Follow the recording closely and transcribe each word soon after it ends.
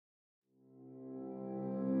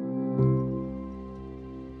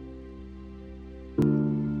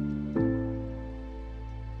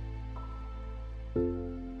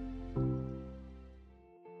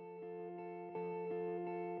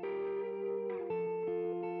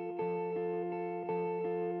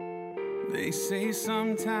They say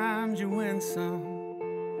sometimes you win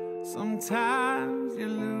some, sometimes you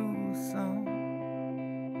lose some.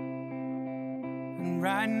 And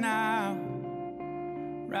right now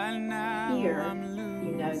Here, I'm losing.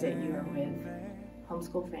 you know that you are with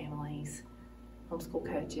homeschool families, homeschool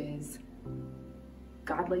coaches,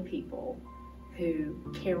 godly people who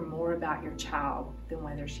care more about your child than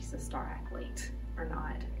whether she's a star athlete or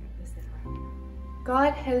not. Is that right?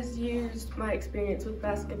 God has used my experience with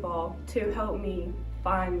basketball to help me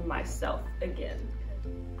find myself again.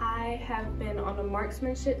 I have been on a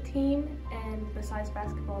marksmanship team, and besides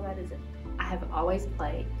basketball, that is it. I have always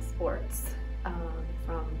played sports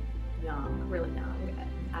from young, really young.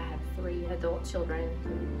 I have 3 adult children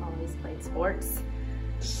who always played sports.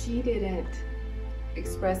 She didn't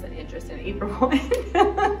express an interest in either one.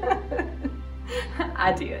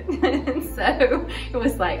 I did. And so it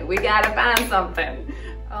was like, we gotta find something.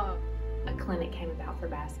 A clinic came about for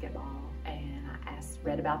basketball, and I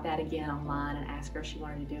read about that again online and asked her if she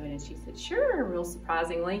wanted to do it, and she said sure, real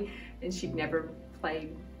surprisingly. And she'd never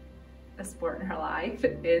played a sport in her life,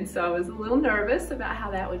 and so I was a little nervous about how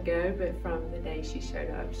that would go, but from the day she showed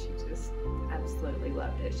up, she just absolutely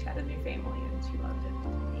loved it. She had a new family and she loved it.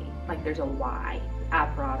 Like, there's a why I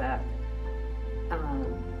brought up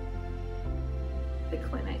the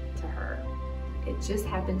clinic to her. It just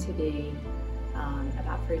happened to be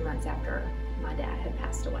about 3 months after my dad had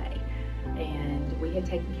passed away, and we had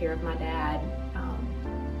taken care of my dad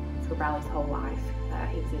for Riley's whole life.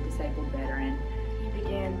 He was a disabled veteran. He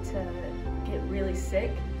began to get really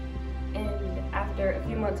sick, and after a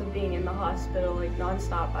few months of being in the hospital, like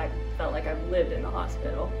nonstop, I felt like I lived in the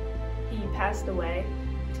hospital. He passed away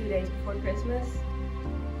 2 days before Christmas,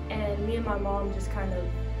 and me and my mom just kind of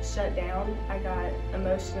shut down. I got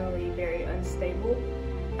emotionally very unstable.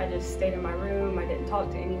 I just stayed in my room. I didn't talk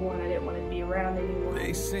to anyone. I didn't want to be around anyone.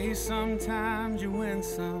 They say sometimes you win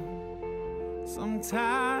some,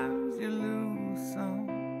 sometimes you lose some.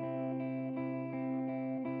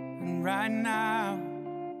 And right now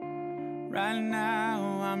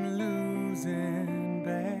I'm losing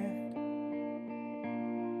bad.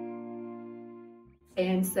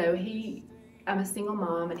 And so I'm a single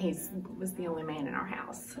mom, and he was the only man in our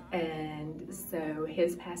house. And so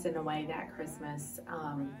his passing away that Christmas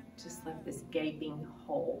just left this gaping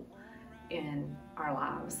hole in our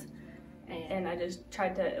lives. And I just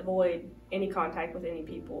tried to avoid any contact with any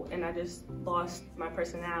people, and I just lost my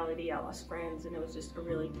personality. I lost friends, and it was just a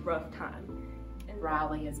really rough time. And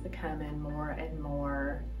Riley is becoming more and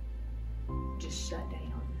more just shut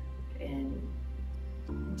down, and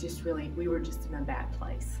just really, we were just in a bad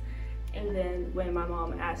place. And then when my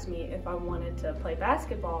mom asked me if I wanted to play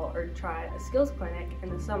basketball or try a skills clinic in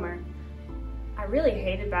the summer, I really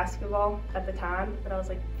hated basketball at the time, but I was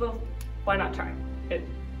like, well, why not try? It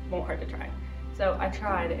won't hurt to try. So I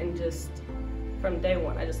tried, and just from day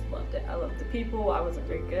one, I just loved it. I loved the people. I wasn't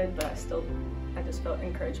very good, but I just felt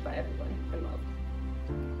encouraged by everyone and loved.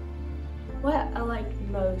 What I liked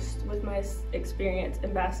most with my experience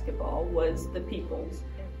in basketball was the people.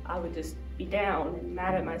 I would just be down and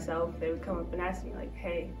mad at myself. They would come up and ask me like,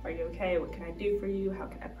 hey, are you okay? What can I do for you? How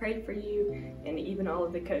can I pray for you? And even all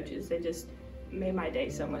of the coaches, they just made my day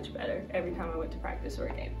so much better every time I went to practice or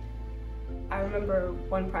a game. I remember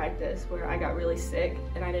one practice where I got really sick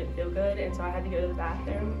and I didn't feel good, and so I had to go to the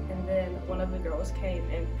bathroom, and then one of the girls came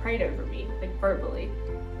and prayed over me, like verbally,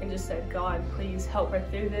 and just said, God, please help her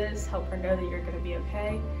through this, help her know that you're gonna be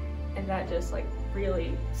okay. And that just like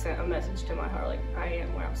really sent a message to my heart, like I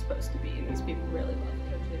am where I'm supposed to be, and these people really love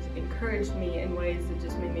me. Coaches encouraged me in ways that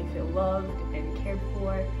just made me feel loved and cared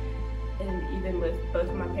for, and even with both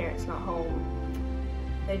of my parents not home,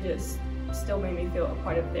 they just still made me feel a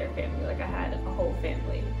part of their family, like I had a whole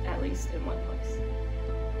family, at least in one place.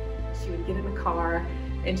 She would get in the car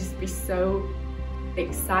and just be so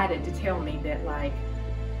excited to tell me that, like,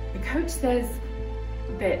 the coach says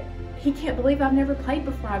that he can't believe I've never played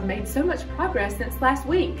before. I've made so much progress since last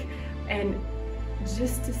week. And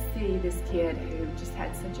just to see this kid who just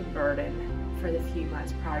had such a burden for the few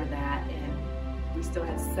months prior to that, and we still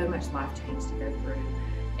had so much life change to go through,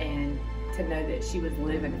 and to know that she was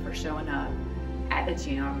living for showing up at the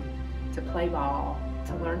gym to play ball,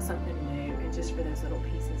 to learn something new, and just for those little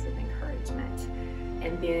pieces of encouragement.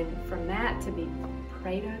 And then from that, to be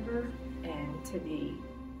prayed over, and to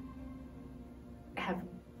have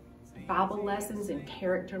Bible lessons and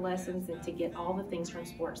character lessons, and to get all the things from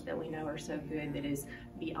sports that we know are so good, that is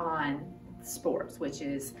beyond sports, which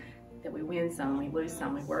is that we win some, we lose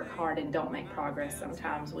some, we work hard and don't make progress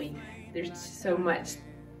sometimes. There's so much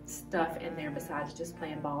stuff in there besides just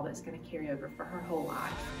playing ball that's going to carry over for her whole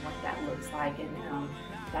life, what that looks like. And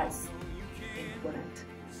that's important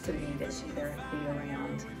to me that she'd there be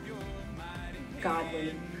around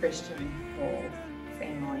godly Christian whole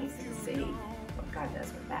families and see what God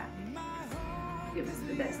does with that. It was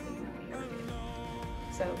the best thing that we ever did.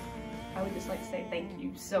 So I would just like to say thank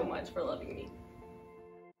you so much for loving me.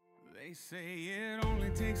 They say it only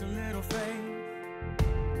takes a little faith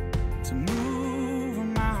to move a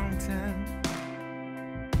mountain.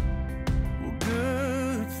 Well,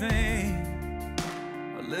 good thing,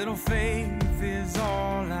 a little faith is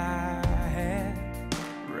all I have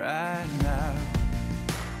right now.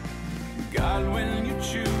 God, when you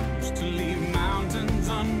choose